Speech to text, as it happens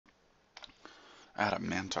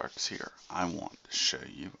Adamantarks here. I want to show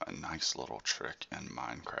you a nice little trick in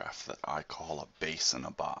Minecraft that I call a base in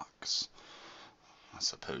a box. I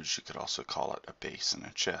suppose you could also call it a base in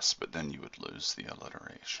a chest, but then you would lose the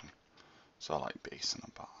alliteration. So I like base in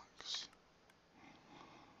a box.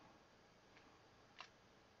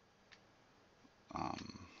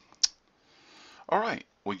 Alright,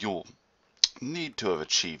 well you'll need to have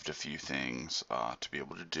achieved a few things to be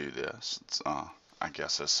able to do this. I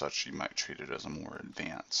guess as such you might treat it as a more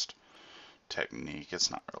advanced technique.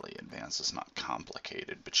 It's not really advanced, it's not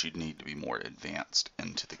complicated, but you'd need to be more advanced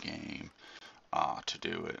into the game to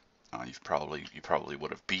do it. You probably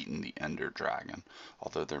would have beaten the Ender Dragon,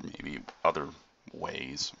 although there may be other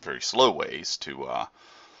ways, very slow ways,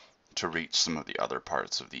 to reach some of the other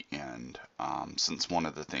parts of the end. Since one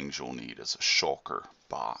of the things you'll need is a shulker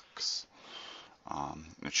box.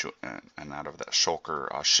 And out of that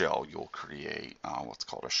shulker shell, you'll create what's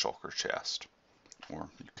called a shulker chest, or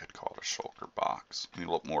you could call it a shulker box. They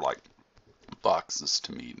look more like boxes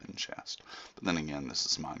to me than chest. But then again, this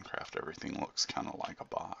is Minecraft. Everything looks kind of like a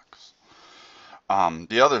box.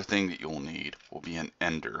 The other thing that you'll need will be an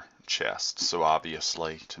ender chest. So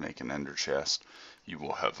obviously, to make an ender chest, you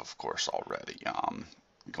will have, of course, already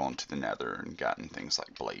gone to the nether and gotten things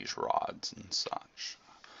like blaze rods and such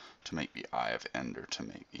to make the eye of ender, to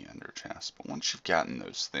make the ender chest. But once you've gotten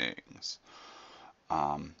those things,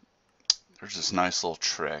 there's this nice little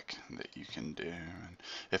trick that you can do. And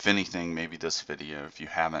if anything, maybe this video, if you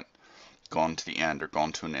haven't gone to the end or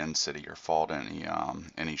gone to an end city or fought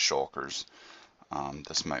any shulkers,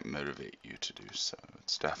 this might motivate you to do so.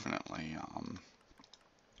 It's definitely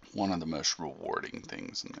one of the most rewarding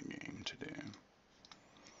things in the game to do.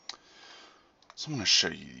 So I'm going to show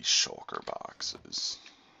you these shulker boxes.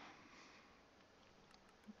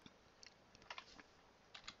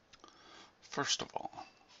 First of all,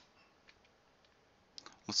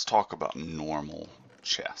 let's talk about normal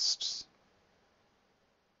chests.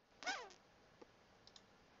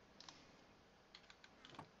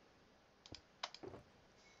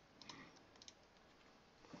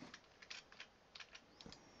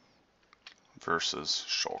 Versus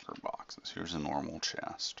shulker boxes. Here's a normal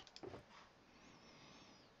chest.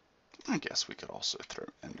 I guess we could also throw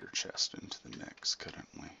ender chest into the mix, couldn't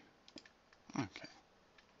we? Okay.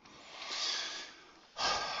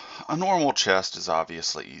 A normal chest is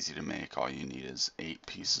obviously easy to make. All you need is 8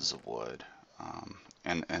 pieces of wood.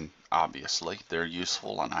 And obviously they're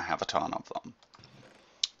useful, and I have a ton of them.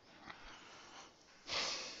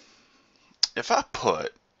 If I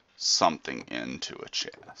put something into a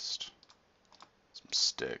chest, some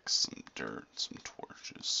sticks, some dirt, some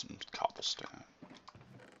torches, some cobblestone.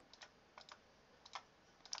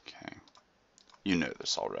 Okay. You know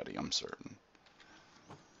this already, I'm certain.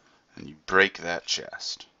 And you break that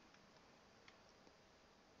chest.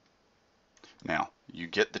 Now, you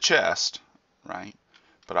get the chest, right?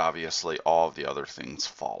 But obviously all of the other things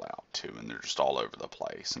fall out too, and they're just all over the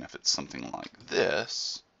place. And if it's something like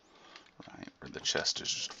this, right, where the chest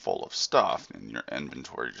is just full of stuff, and your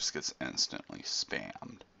inventory just gets instantly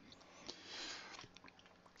spammed.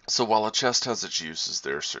 So while a chest has its uses,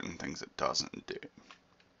 there are certain things it doesn't do.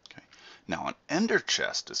 Okay. Now an ender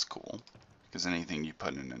chest is cool, because anything you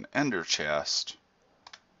put in an ender chest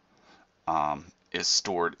is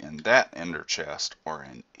stored in that ender chest or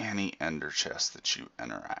in any ender chest that you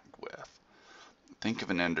interact with. Think of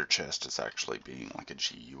an ender chest as actually being like a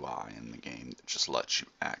GUI in the game that just lets you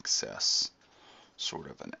access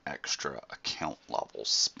sort of an extra account level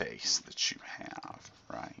space that you have,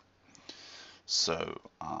 right? So,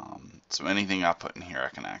 so anything I put in here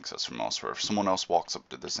I can access from elsewhere. If someone else walks up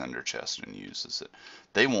to this ender chest and uses it,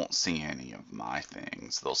 they won't see any of my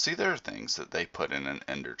things. They'll see their things that they put in an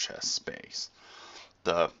ender chest space.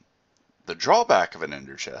 The drawback of an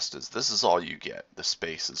ender chest is this is all you get. The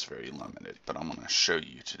space is very limited, but I'm going to show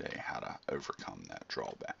you today how to overcome that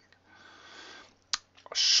drawback.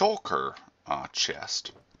 A shulker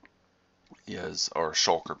chest is, or a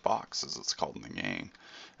shulker box as it's called in the game,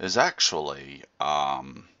 is actually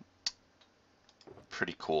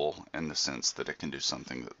pretty cool in the sense that it can do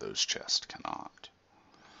something that those chests cannot.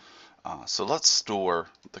 So let's store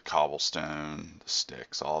the cobblestone, the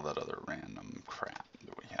sticks, all that other random crap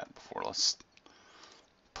that we had before. Let's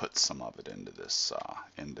put some of it into this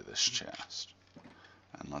chest,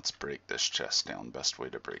 and let's break this chest down. Best way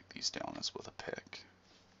to break these down is with a pick.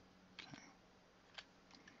 Okay.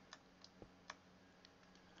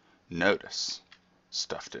 Notice,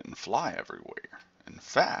 stuff didn't fly everywhere. In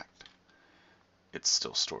fact, it's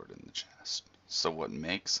still stored in the chest. So what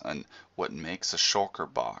makes a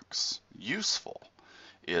shulker box useful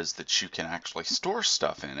is that you can actually store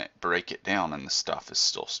stuff in it, break it down, and the stuff is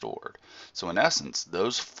still stored. So in essence,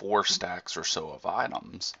 those 4 stacks or so of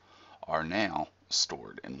items are now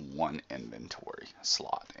stored in one inventory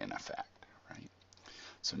slot in effect, right?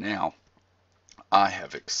 So now I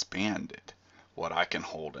have expanded what I can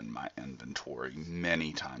hold in my inventory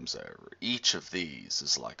many times over. Each of these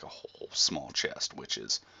is like a whole small chest, which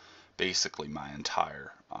is basically my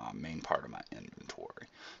entire main part of my inventory.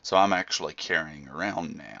 So I'm actually carrying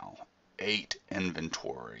around now 8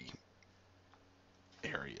 inventory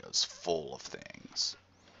areas full of things.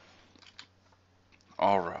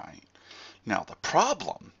 All right. Now the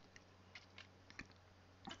problem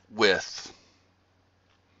with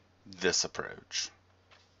this approach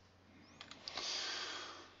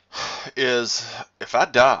is if I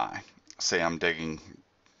die, say I'm digging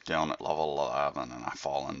down at level 11 and I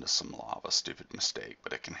fall into some lava, stupid mistake,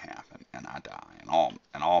 but it can happen, and I die, and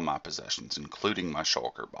all my possessions, including my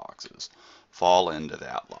shulker boxes, fall into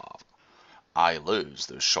that lava. I lose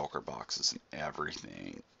those shulker boxes and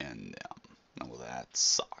everything in them. Now that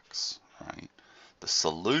sucks, right? The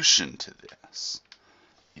solution to this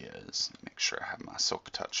is, make sure I have my silk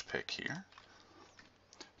touch pick here,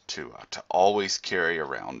 to always carry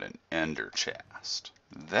around an ender chest.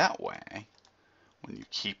 That way, when you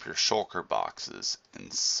keep your shulker boxes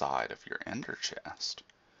inside of your ender chest,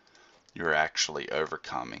 you're actually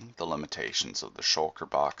overcoming the limitations of the shulker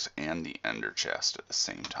box and the ender chest at the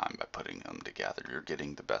same time by putting them together. You're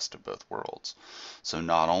getting the best of both worlds. So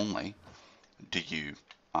not only do you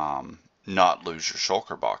not lose your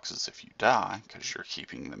shulker boxes if you die, because you're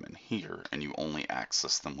keeping them in here and you only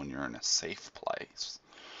access them when you're in a safe place.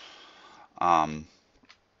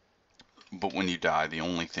 But when you die, the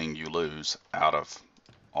only thing you lose out of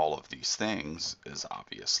all of these things is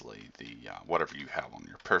obviously the whatever you have on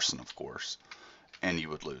your person, of course, and you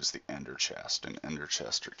would lose the ender chest. And ender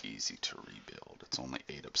chests are easy to rebuild. It's only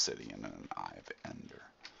 8 obsidian and an eye of ender.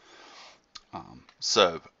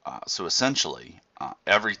 So essentially,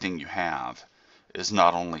 everything you have is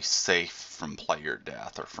not only safe from player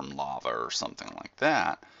death or from lava or something like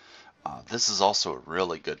that. This is also a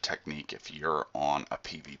really good technique if you're on a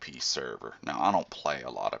PvP server. Now, I don't play a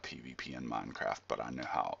lot of PvP in Minecraft, but I know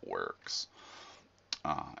how it works.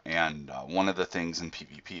 One of the things in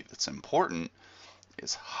PvP that's important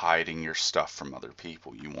is hiding your stuff from other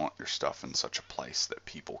people. You want your stuff in such a place that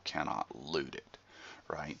people cannot loot it,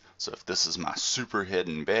 right? So if this is my super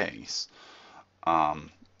hidden base,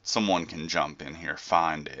 someone can jump in here,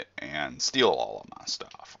 find it, and steal all of my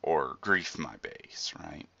stuff, or grief my base,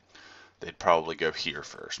 right? They'd probably go here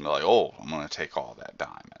first and be like, oh, I'm going to take all that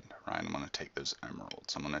diamond, right? I'm going to take those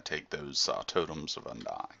emeralds. I'm going to take those totems of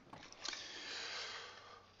undying.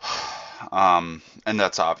 And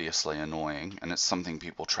that's obviously annoying, and it's something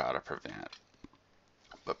people try to prevent.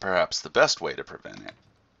 But perhaps the best way to prevent it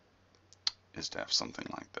is to have something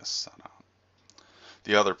like this set up.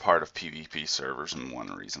 The other part of PvP servers, and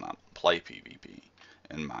one reason I don't play PvP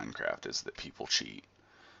in Minecraft, is that people cheat.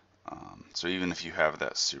 So even if you have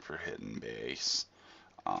that super hidden base,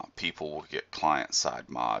 people will get client-side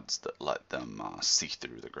mods that let them see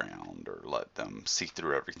through the ground, or let them see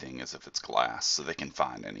through everything as if it's glass, so they can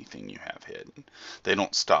find anything you have hidden. They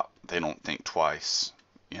don't think twice,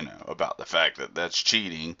 about the fact that that's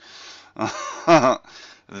cheating.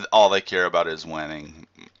 All they care about is winning,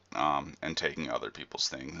 and taking other people's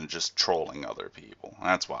things and just trolling other people.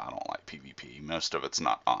 That's why I don't like PvP. Most of it's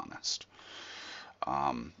not honest.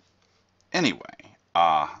 Anyway,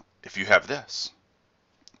 if you have this,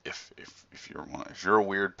 if you're a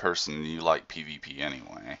weird person and you like PvP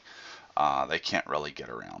anyway, they can't really get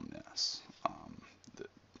around this.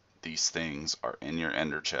 These things are in your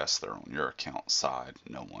ender chest. They're on your account side.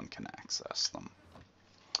 No one can access them.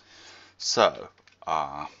 So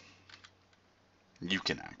you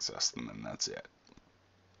can access them, and that's it.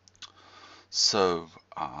 So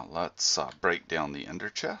let's break down the ender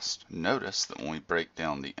chest. Notice that when we break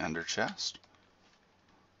down the ender chest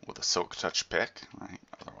with a silk touch pick, right?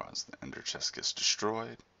 Otherwise the ender chest gets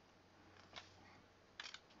destroyed.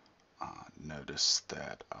 Notice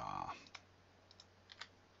that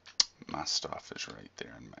my stuff is right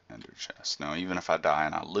there in my ender chest. Now even if I die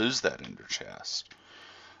and I lose that ender chest,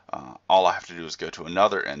 all I have to do is go to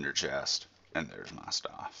another ender chest, and there's my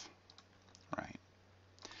stuff, right?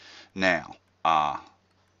 Now,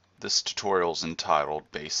 this tutorial is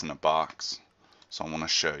entitled Base in a Box, so I want to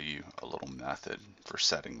show you a little method for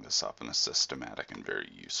setting this up in a systematic and very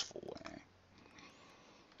useful way.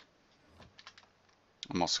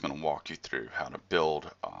 I'm also going to walk you through how to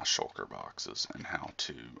build shulker boxes and how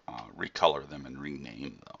to recolor them and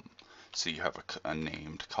rename them so you have a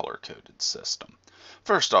named color-coded system.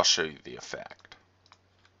 First, I'll show you the effect.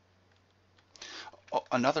 Oh,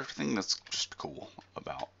 another thing that's just cool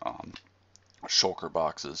about shulker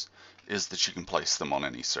boxes is that you can place them on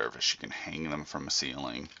any surface. You can hang them from a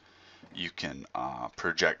ceiling. You can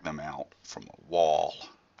project them out from a wall.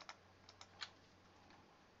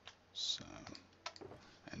 So,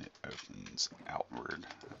 and it opens outward,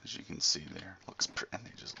 as you can see there. And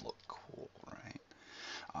they just look cool, right?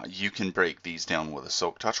 You can break these down with a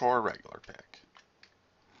silk touch or a regular pick.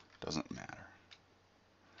 Doesn't matter.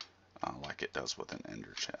 Like it does with an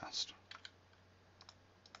ender chest.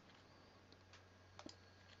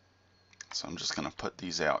 So I'm just going to put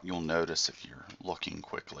these out. You'll notice if you're looking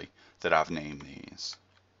quickly that I've named these.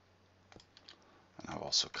 And I've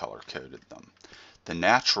also color-coded them. The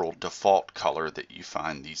natural default color that you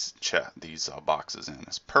find these boxes in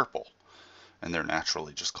is purple. And they're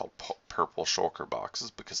naturally just called purple shulker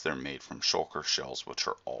boxes because they're made from shulker shells, which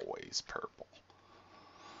are always purple.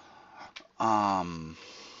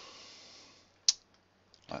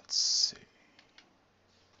 Let's see.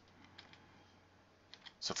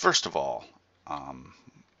 So first of all, I'll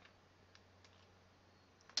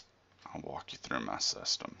walk you through my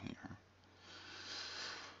system here.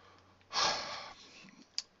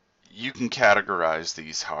 You can categorize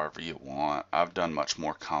these however you want. I've done much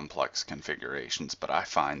more complex configurations, but I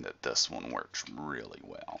find that this one works really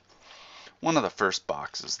well. One of the first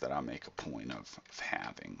boxes that I make a point of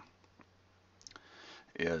having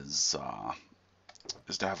is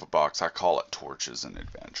to have a box. I call it Torches and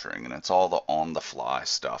Adventuring, and it's all the on-the-fly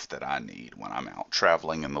stuff that I need when I'm out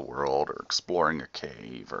traveling in the world or exploring a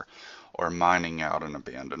cave or mining out an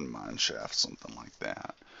abandoned mine shaft, something like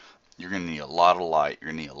that. You're going to need a lot of light.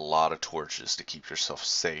 You're going to need a lot of torches to keep yourself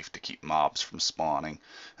safe, to keep mobs from spawning.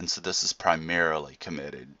 And so this is primarily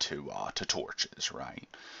committed to torches, right?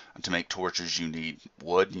 And to make torches, you need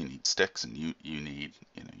wood, you need sticks, and you need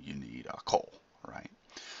coal, right?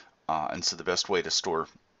 And so the best way to store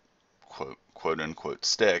quote unquote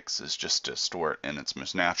sticks is just to store it in its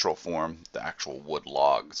most natural form, the actual wood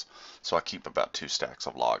logs. So I keep about 2 stacks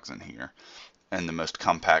of logs in here. And the most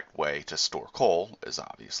compact way to store coal is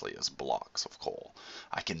obviously as blocks of coal.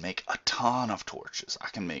 I can make a ton of torches. I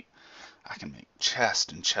can make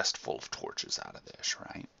chest and chest full of torches out of this,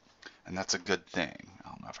 right? And that's a good thing. I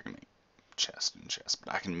don't know if I can make chest and chest,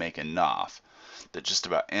 but I can make enough that just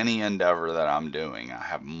about any endeavor that I'm doing, I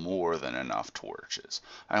have more than enough torches.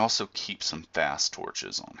 I also keep some fast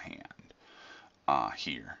torches on hand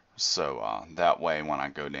here. So that way when I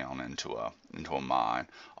go down into a mine,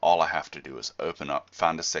 all I have to do is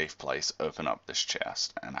find a safe place, open up this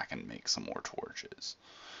chest, and I can make some more torches.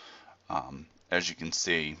 As you can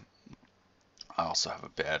see, I also have a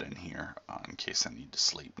bed in here in case I need to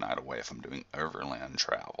sleep night away if I'm doing overland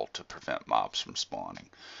travel to prevent mobs from spawning.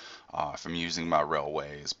 If I'm using my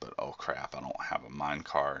railways, but oh crap, I don't have a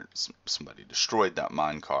minecart, somebody destroyed that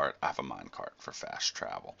minecart, I have a minecart for fast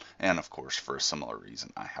travel. And of course, for a similar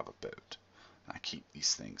reason, I have a boat. I keep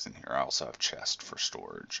these things in here. I also have chests for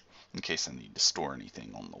storage in case I need to store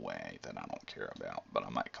anything on the way that I don't care about, but I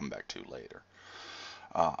might come back to later.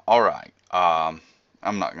 Alright, I'm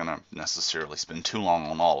not going to necessarily spend too long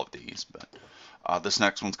on all of these, but this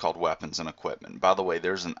next one's called Weapons and Equipment. By the way,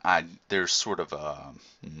 there's sort of a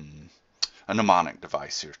mnemonic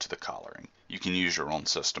device here to the coloring. You can use your own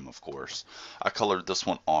system, of course. I colored this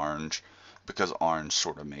one orange because orange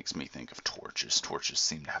sort of makes me think of torches. Torches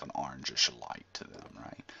seem to have an orangish light to them,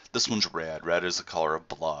 right? This one's red. Red is the color of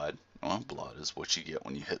blood. Well, blood is what you get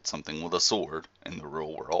when you hit something with a sword in the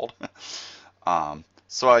real world.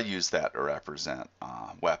 So I use that to represent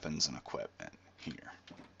weapons and equipment here.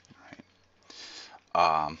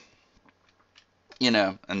 Right?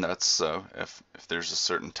 And that's so if there's a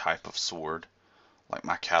certain type of sword, like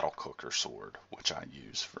my cattle cooker sword, which I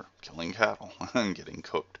use for killing cattle and getting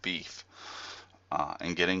cooked beef,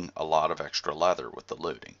 and getting a lot of extra leather with the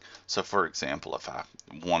looting. So for example, if I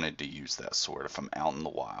wanted to use that sword, if I'm out in the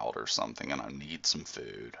wild or something and I need some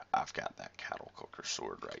food, I've got that cattle cooker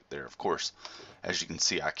sword right there. Of course, as you can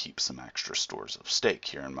see, I keep some extra stores of steak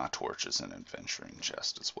here in my torches and adventuring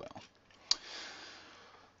chest as well.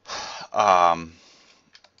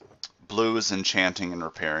 Blue is enchanting and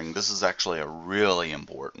repairing. This is actually a really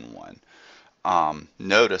important one.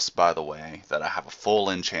 Notice, by the way, that I have a full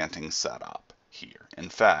enchanting setup here. In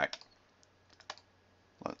fact,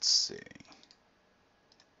 let's see,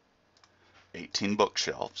 18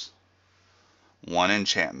 bookshelves, 1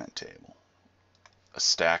 enchantment table, a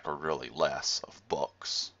stack or really less of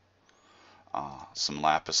books, some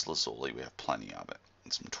lapis lazuli, we have plenty of it,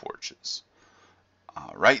 and some torches.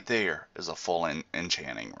 Right there is a full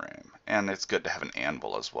enchanting room, and it's good to have an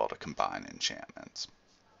anvil as well to combine enchantments.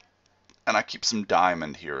 And I keep some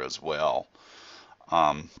diamond here as well,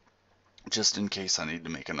 um, just in case I need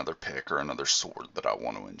to make another pick or another sword that I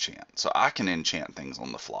want to enchant. So I can enchant things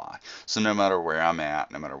on the fly. So no matter where I'm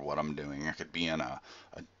at, no matter what I'm doing, I could be in a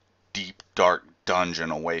deep, dark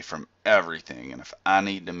dungeon away from everything, and if I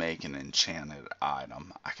need to make an enchanted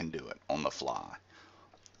item, I can do it on the fly.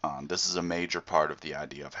 This is a major part of the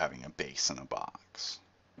idea of having a base in a box.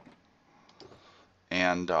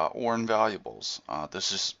 And or invaluables.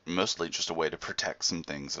 This is mostly just a way to protect some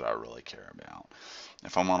things that I really care about.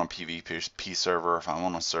 If I'm on a PvP server, if I'm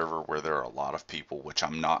on a server where there are a lot of people, which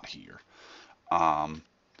I'm not here, and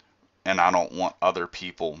I don't want other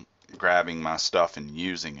people grabbing my stuff and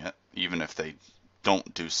using it, even if they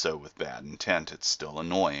don't do so with bad intent, it's still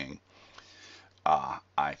annoying.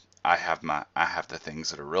 I have the things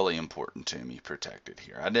that are really important to me protected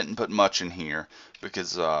here. I didn't put much in here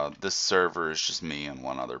because this server is just me and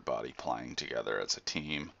one other buddy playing together as a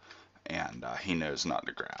team, and he knows not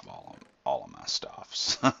to grab all of my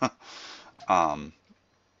stuffs.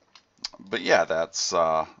 But yeah, it's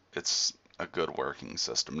a good working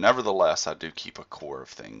system. Nevertheless, I do keep a core of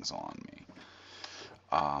things on me.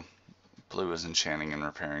 Blue is enchanting and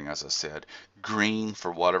repairing, as I said. Green,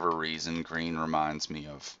 for whatever reason, green reminds me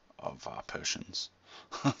of potions.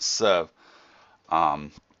 so,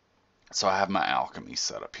 um, so I have my alchemy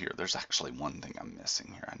set up here. There's actually one thing I'm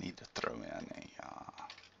missing here. I need to throw in a. Let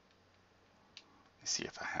me see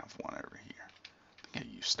if I have one over here. I think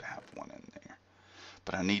I used to have one in there,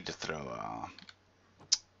 but I need to throw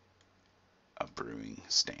a brewing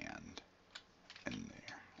stand in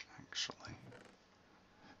there. Actually,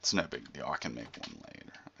 it's no big deal. I can make one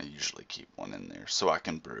later. I usually keep one in there so I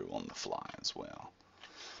can brew on the fly as well.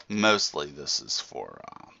 Mostly this is for,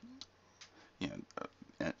 you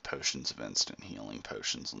know, potions of instant healing,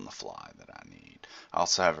 potions on the fly that I need. I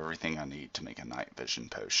also have everything I need to make a night vision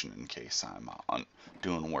potion in case I'm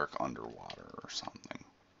doing work underwater or something.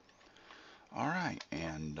 Alright,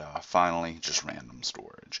 and finally, just random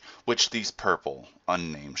storage, which these purple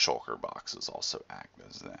unnamed shulker boxes also act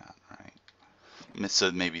as that, right?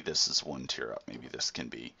 So maybe this is one tier up. Maybe this can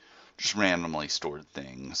be just randomly stored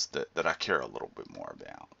things that I care a little bit more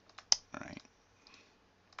about. Right.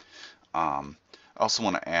 I also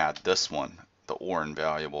want to add this one, the ore and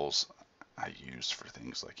valuables I use for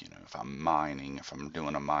things like, you know, if I'm mining, if I'm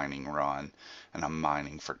doing a mining run and I'm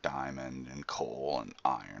mining for diamond and coal and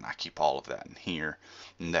iron, I keep all of that in here,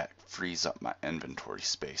 and that frees up my inventory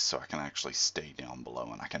space so I can actually stay down below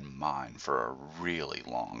and I can mine for a really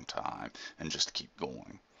long time and just keep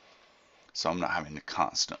going. So I'm not having to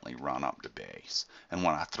constantly run up to base. And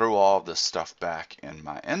when I throw all this stuff back in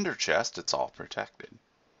my ender chest, it's all protected.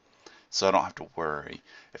 So I don't have to worry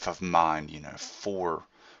if I've mined, you know, 4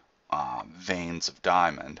 veins of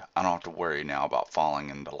diamond. I don't have to worry now about falling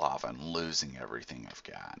into lava and losing everything I've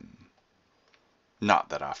gotten. Not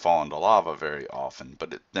that I fall into lava very often,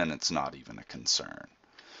 but then it's not even a concern.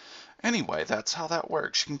 Anyway, that's how that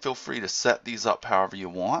works. You can feel free to set these up however you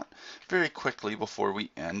want. Very quickly before we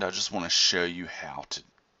end, I just want to show you how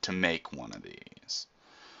to make one of these.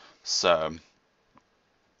 So,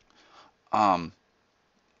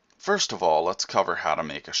 first of all, let's cover how to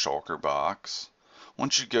make a shulker box.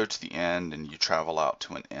 Once you go to the end and you travel out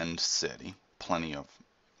to an end city, plenty of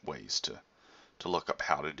ways to look up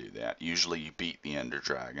how to do that. Usually you beat the ender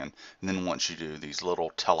dragon, and then once you do, these little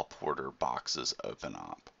teleporter boxes open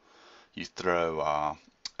up. You throw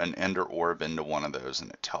an ender orb into one of those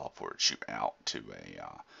and it teleports you out to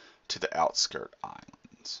the outskirt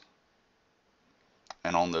islands.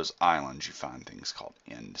 And on those islands you find things called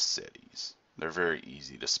end cities. They're very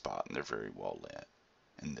easy to spot and they're very well lit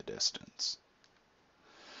in the distance.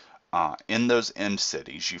 In those end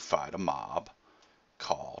cities you fight a mob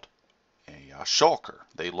called a shulker.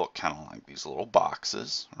 They look kind of like these little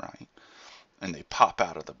boxes, right? And they pop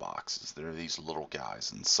out of the boxes. They're these little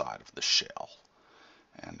guys inside of the shell.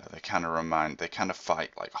 And they kind of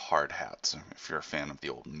fight like hard hats if you're a fan of the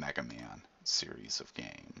old Mega Man series of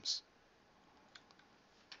games.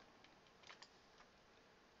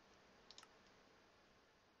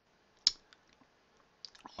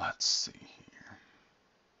 Let's see here.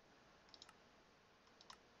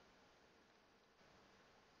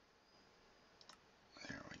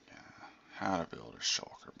 There we go. How to build a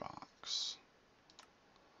shulker box.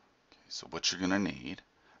 Okay, so what you're going to need,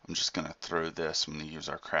 I'm just going to throw this, I'm going to use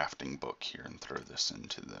our crafting book here and throw this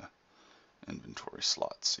into the inventory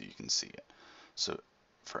slot so you can see it. So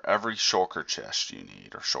for every shulker chest you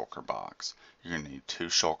need, or shulker box, you're going to need 2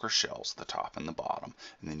 shulker shells, the top and the bottom,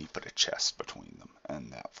 and then you put a chest between them,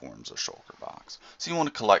 and that forms a shulker box. So you want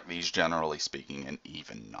to collect these, generally speaking, in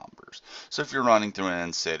even numbers. So if you're running through an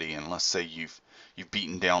end city, and let's say you've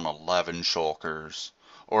beaten down 11 shulkers,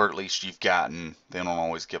 or at least you've gotten, they don't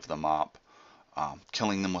always give them up.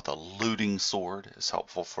 Killing them with a looting sword is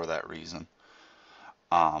helpful for that reason.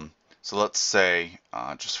 So let's say,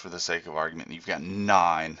 just for the sake of argument, you've got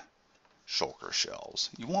 9 shulker shells.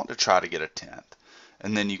 You want to try to get a 10th,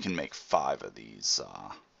 and then you can make 5 of these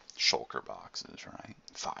shulker boxes, right?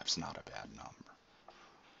 5's not a bad number.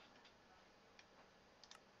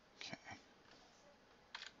 Okay.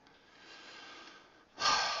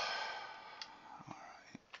 All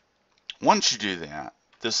right. Once you do that,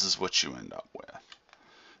 this is what you end up with.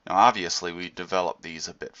 Now, obviously, we develop these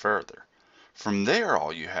a bit further. From there,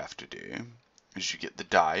 all you have to do is you get the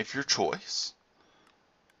dye of your choice.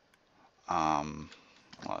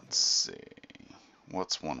 Let's see.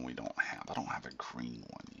 What's one we don't have? I don't have a green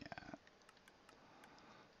one yet.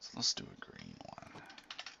 So let's do a green one.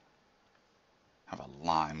 Have a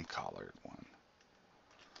lime colored one.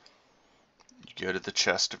 You go to the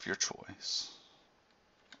chest of your choice.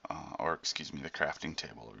 Or excuse me, the crafting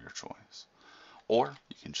table of your choice. Or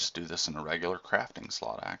you can just do this in a regular crafting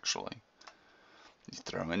slot, actually. You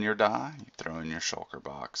throw in your dye, you throw in your shulker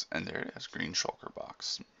box, and there it is, green shulker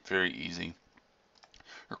box. Very easy.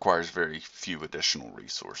 Requires very few additional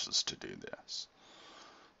resources to do this.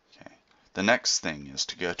 Okay. The next thing is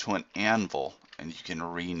to go to an anvil, and you can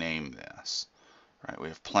rename this. Right, we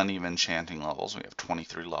have plenty of enchanting levels. We have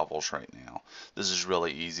 23 levels right now. This is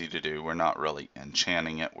really easy to do. We're not really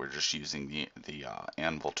enchanting it. We're just using the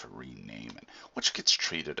anvil to rename it, which gets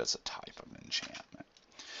treated as a type of enchantment.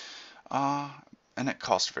 And it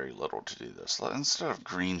costs very little to do this. Instead of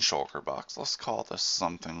green shulker box, let's call this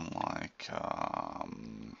something like,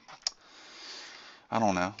 I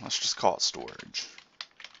don't know, let's just call it storage.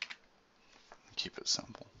 Keep it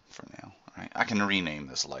simple for now. Right? I can rename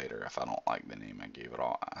this later if I don't like the name I gave it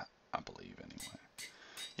all, I believe anyway.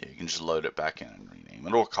 Yeah, you can just load it back in and rename it.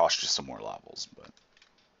 It'll cost you some more levels, but,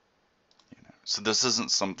 you know. So this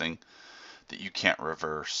isn't something that you can't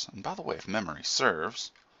reverse. And by the way, if memory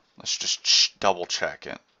serves, let's just double check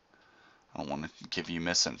it. I don't want to give you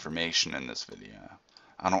misinformation in this video.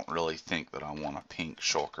 I don't really think that I want a pink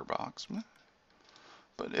shulker box.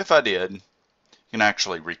 But if I did, you can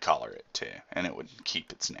actually recolor it too, and it would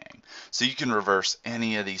keep its name. So you can reverse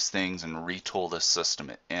any of these things and retool this system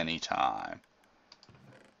at any time,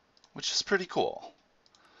 which is pretty cool.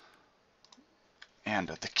 And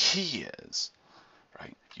the key is,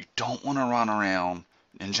 right, you don't want to run around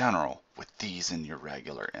in general with these in your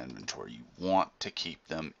regular inventory. You want to keep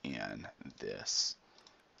them in this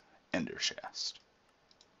ender chest.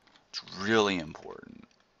 It's really important.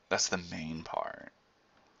 That's the main part.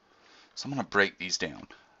 So I'm going to break these down.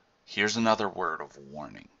 Here's another word of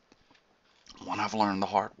warning. One I've learned the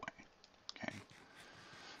hard way. Okay.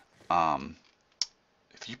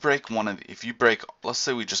 If you break, let's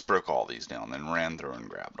say we just broke all these down, then ran through and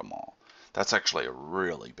grabbed them all. That's actually a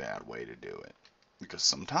really bad way to do it, because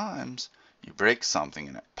sometimes you break something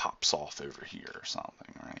and it pops off over here or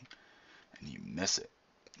something, right? And you miss it.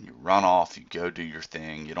 You run off, you go do your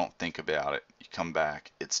thing, you don't think about it, you come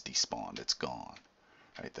back, it's despawned, it's gone.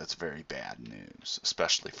 Right? That's very bad news,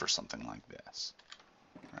 especially for something like this.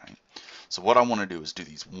 Right? So what I want to do is do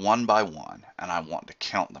these one by one, and I want to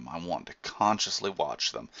count them. I want to consciously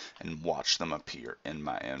watch them and watch them appear in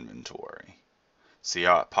my inventory. See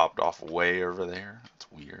how it popped off way over there?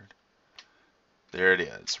 That's weird. There it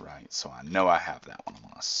is, right? So I know I have that one. I'm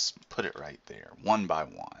going to put it right there, one by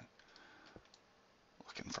one.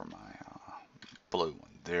 Looking for my blue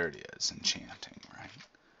one. There it is, enchanting, right?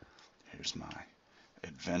 Here's my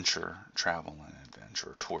adventure, travel and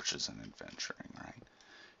adventure, torches and adventuring, right?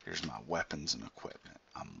 Here's my weapons and equipment.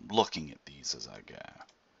 I'm looking at these as I go.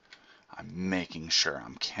 I'm making sure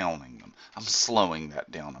I'm counting them. I'm slowing that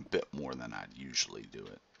down a bit more than I'd usually do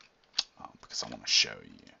it because I want to show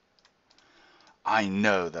you. I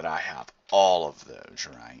know that I have all of those,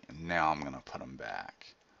 right? And now I'm going to put them back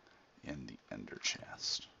in the ender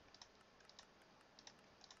chest.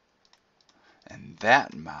 And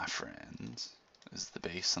that, my friends, is the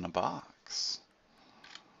base in a box.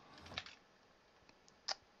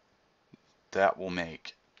 That will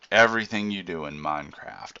make everything you do in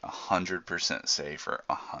Minecraft 100% safer,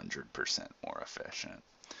 100% more efficient.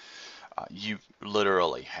 You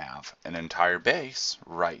literally have an entire base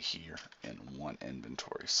right here in one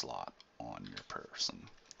inventory slot on your person.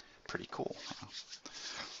 Pretty cool, huh?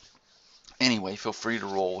 Anyway, feel free to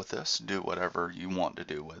roll with this, do whatever you want to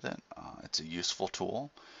do with it. It's a useful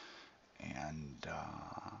tool, and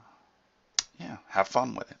yeah, have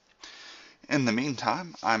fun with it. In the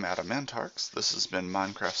meantime, I'm Adam Antarks. This has been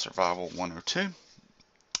Minecraft Survival 102.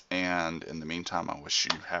 And in the meantime, I wish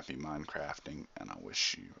you happy Minecrafting, and I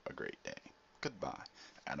wish you a great day. Goodbye.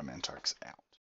 Adam Antarks out.